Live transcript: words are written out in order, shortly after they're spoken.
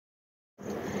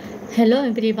Hello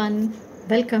everyone,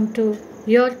 welcome to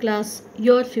Your Class,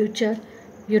 Your Future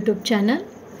YouTube channel.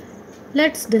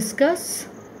 Let's discuss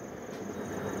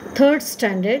 3rd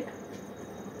standard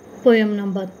poem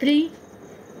number 3,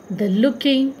 The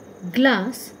Looking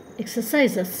Glass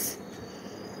exercises.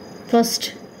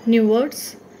 First, new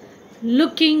words.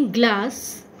 Looking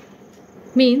glass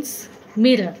means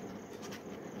mirror.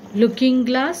 Looking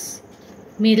glass,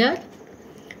 mirror.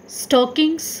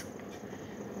 Stockings,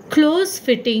 close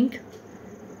fitting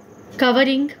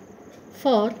covering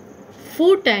for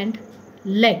foot and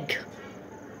leg.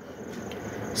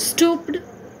 Stooped,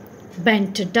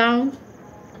 bent down,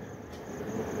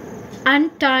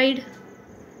 untied,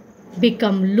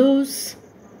 become loose,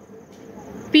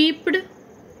 peeped,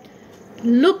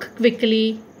 look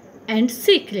quickly and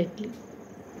secretly.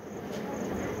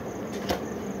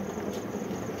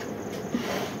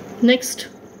 Next,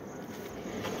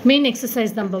 main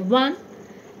exercise number 1.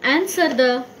 Answer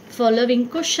the following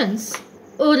questions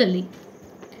orally.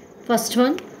 First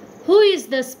one, who is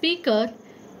the speaker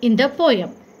in the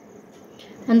poem?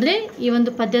 ಅಂದರೆ ಈ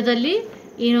ಒಂದು ಪದ್ಯದಲ್ಲಿ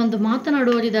ಏನೊಂದು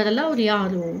ಮಾತನಾಡುವರಿದಾರಲ್ಲ ಅವರು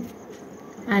ಯಾರು?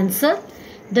 Answer,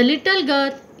 the little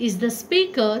girl is the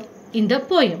speaker in the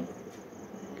poem.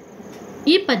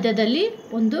 ಈ ಪದ್ಯದಲ್ಲಿ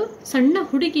ಒಂದು ಸಣ್ಣ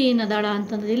ಹುಡುಗಿ ಏನದಾಳ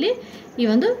ಅಂತಂದ್ರೆ ಇಲ್ಲಿ ಈ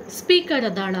ಒಂದು ಸ್ಪೀಕರ್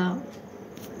ಅದಾಳ.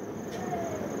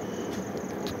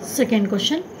 Second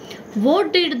question, what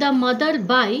did the mother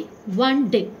by one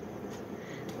day?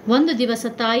 ಒಂದು ದಿವಸ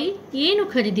ತಾಯಿ ಏನು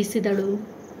ಖರೀದಿಸಿದಳು?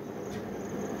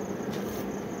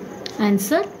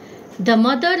 Answer, the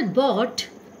mother bot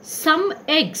some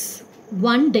eggs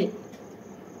one day.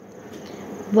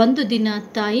 ಒಂದು ದಿನ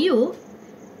ತಾಯಿಯು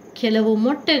ಕೆಲವು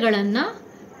ಮೊಟ್ಟೆಗಳನ್ನು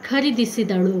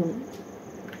ಖರೀದಿಸಿದಳು.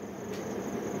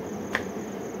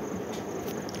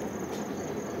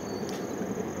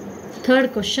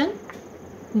 Third question,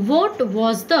 what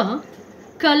was the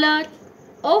color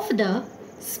of the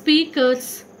speaker's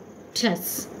dress?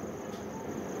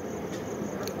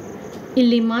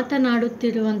 ಇಲ್ಲಿ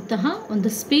ಮಾತನಾಡುತ್ತಿರುವಂತಹ ಒಂದು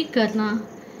ಸ್ಪೀಕರ್ನ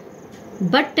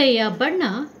ಬಟ್ಟೆಯ ಬಣ್ಣ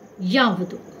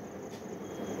ಯಾವುದು?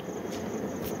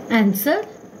 Answer,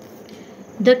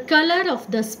 the color of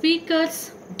the speaker's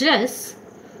dress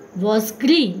was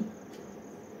green.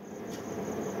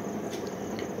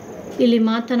 ಇಲ್ಲಿ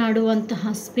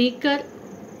ಮಾತನಾಡುವಂತಹ ಸ್ಪೀಕರ್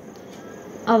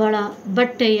ಅವಳ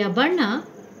ಬಟ್ಟೆಯ ಬಣ್ಣ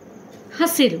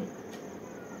ಹಸಿರು.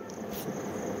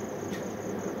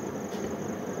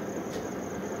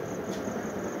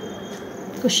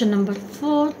 Question number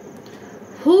 4,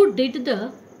 who did the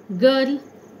girl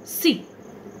C?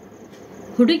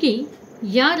 ಹುಡುಗಿ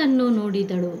ಯಾರನ್ನು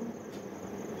ನೋಡಿದಳು?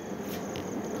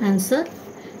 Answer,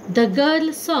 the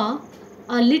girl saw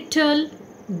a little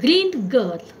green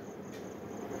girl.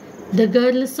 The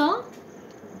girl saw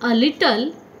a little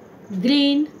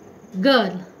green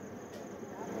girl.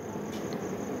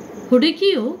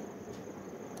 ಹುಡುಗಿಯು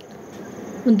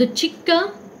ಒಂದು ಚಿಕ್ಕ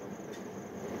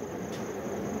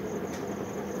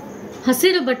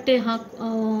ಹಸಿರು ಬಟ್ಟೆ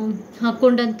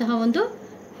ಹಾಕೊಂಡಂತಹ ಒಂದು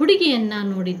ಹುಡುಗಿಯನ್ನ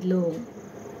ನೋಡಿದ್ಲು.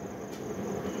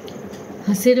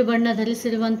 ಹಸಿರು ಬಣ್ಣ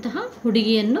ಧರಿಸಿರುವಂತಹ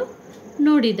ಹುಡುಗಿಯನ್ನು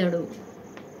ನೋಡಿದಳು.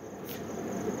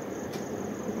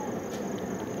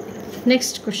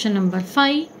 Next question number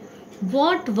 5,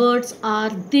 what words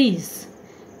are these?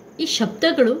 ಈ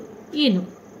ಶಬ್ದಗಳು ಏನು?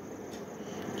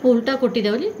 ಉಲ್ಟಾ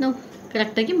ಕೊಟ್ಟಿದ್ದೇವಲ್ಲಿ ನಾವು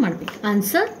ಕರೆಕ್ಟಾಗಿ ಮಾಡಬೇಕು.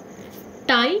 Answer,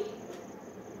 tie,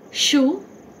 shoe,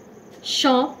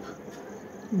 shop,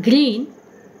 green,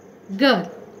 girl.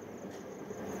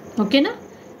 ಓಕೆನಾ?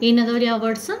 ಏನದವ್ರು ಯಾವ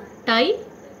words? Tie,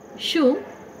 shoe,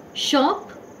 shop,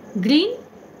 green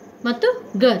ಮತ್ತು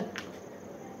girl.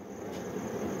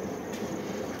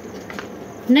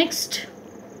 Next,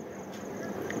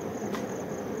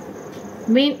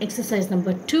 main exercise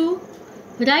number 2,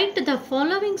 write the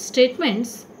following statements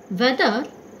whether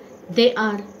they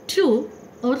are true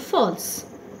or false.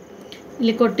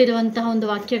 ಇಲ್ಲಿ ಕೊಟ್ಟಿರುವಂತಹ ಒಂದು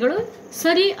ವಾಕ್ಯಗಳು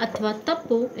ಸರಿ ಅಥವಾ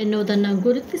ತಪ್ಪು ಎನ್ನುವುದನ್ನು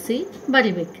ಗುರುತಿಸಿ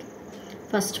ಬರಿಬೇಕು.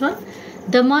 First one,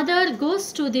 the mother goes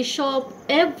to the shop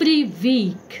every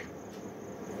week.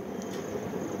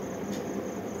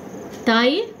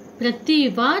 ತಾಯಿ ಪ್ರತಿ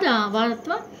ವಾರ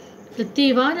ಅಥವಾ ಪ್ರತಿ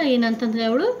ವಾರ ಏನಂತಂದರೆ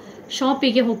ಅವಳು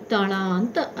ಶಾಪಿಗೆ ಹೋಗ್ತಾಳ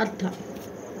ಅಂತ ಅರ್ಥ.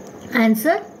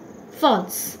 Answer,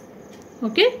 falls.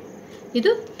 ಓಕೆ,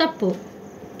 ಇದು ತಪ್ಪು.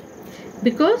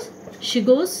 Because she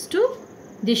goes to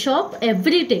the shop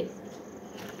every day.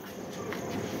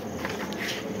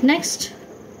 Next,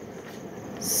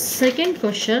 second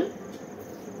question,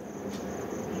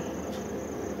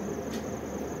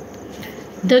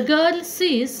 the girl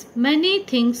seize many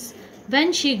things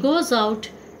when she goes out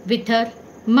with her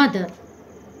mother.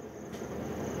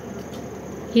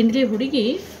 ಹಿಂದೆ ಹುಡುಗಿ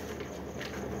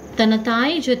ತನ್ನ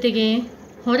ತಾಯಿ ಜೊತೆಗೆ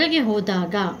ಹೊರಗೆ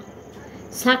ಹೋದಾಗ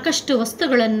ಸಾಕಷ್ಟು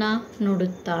ವಸ್ತುಗಳನ್ನು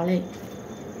ನೋಡುತ್ತಾಳೆ.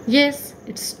 S,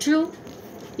 it's true.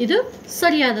 ಇದು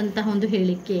ಸರಿಯಾದಂತಹ ಒಂದು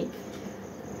ಹೇಳಿಕೆ.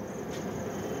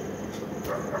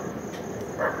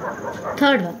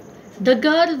 Third one, the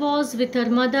girl was with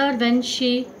her mother when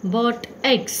she bot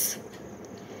eggs.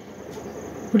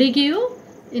 ಹುಡುಗಿಯು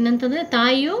ಏನಂತಂದರೆ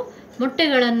ತಾಯಿಯು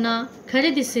ಮೊಟ್ಟೆಗಳನ್ನು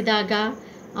ಖರೀದಿಸಿದಾಗ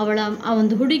ಆ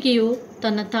ಒಂದು ಹುಡುಗಿಯು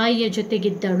ತನ್ನ ತಾಯಿಯ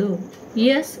ಜೊತೆಗಿದ್ದಳು.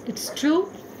 S, it's true.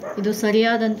 ಇದು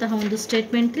ಸರಿಯಾದಂತಹ ಒಂದು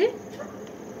ಸ್ಟೇಟ್ಮೆಂಟ್ ರೀ.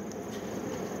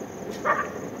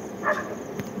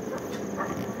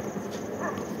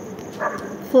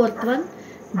 Fourth one,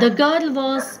 the girl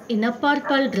was in a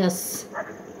purple dress.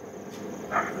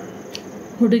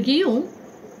 ಹುಡುಗಿಯು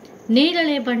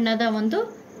ನೇರಳೆ ಬಣ್ಣದ ಒಂದು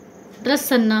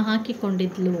ಡ್ರೆಸ್ಸನ್ನು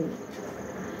ಹಾಕಿಕೊಂಡಿದ್ಲು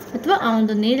ಅಥವಾ ಆ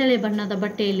ಒಂದು ನೇರಳೆ ಬಣ್ಣದ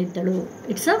ಬಟ್ಟೆಯಲ್ಲಿದ್ದಳು.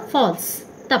 ಇಟ್ಸ್ ಅ ಫಾಲ್ಸ್,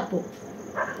 ತಪ್ಪು.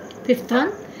 Fifth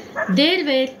one, there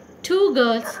were 2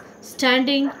 girls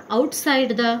standing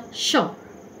outside the shop.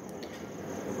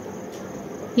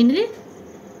 ಅಂದರೆ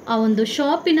ಆ ಒಂದು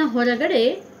ಶಾಪಿನ ಹೊರಗಡೆ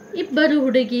 2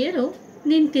 ಹುಡುಗಿಯರು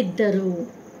ನಿಂತಿದ್ದರು.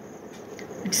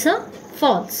 It's a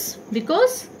falls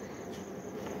because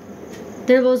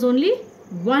there was only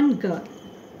 1 girl.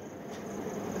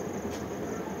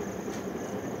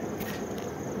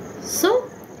 So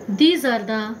these are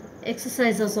the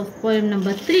exercises of poem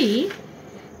number 3,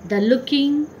 The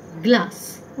Looking Glass.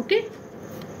 Okay,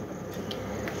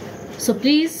 so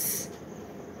please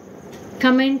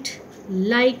comment,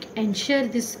 like and share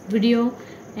this video,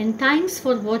 and thanks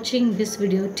for watching this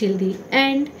video till the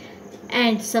end,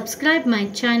 and subscribe my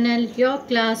channel Your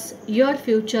Class Your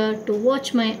Future to watch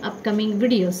my upcoming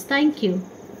videos. Thank you.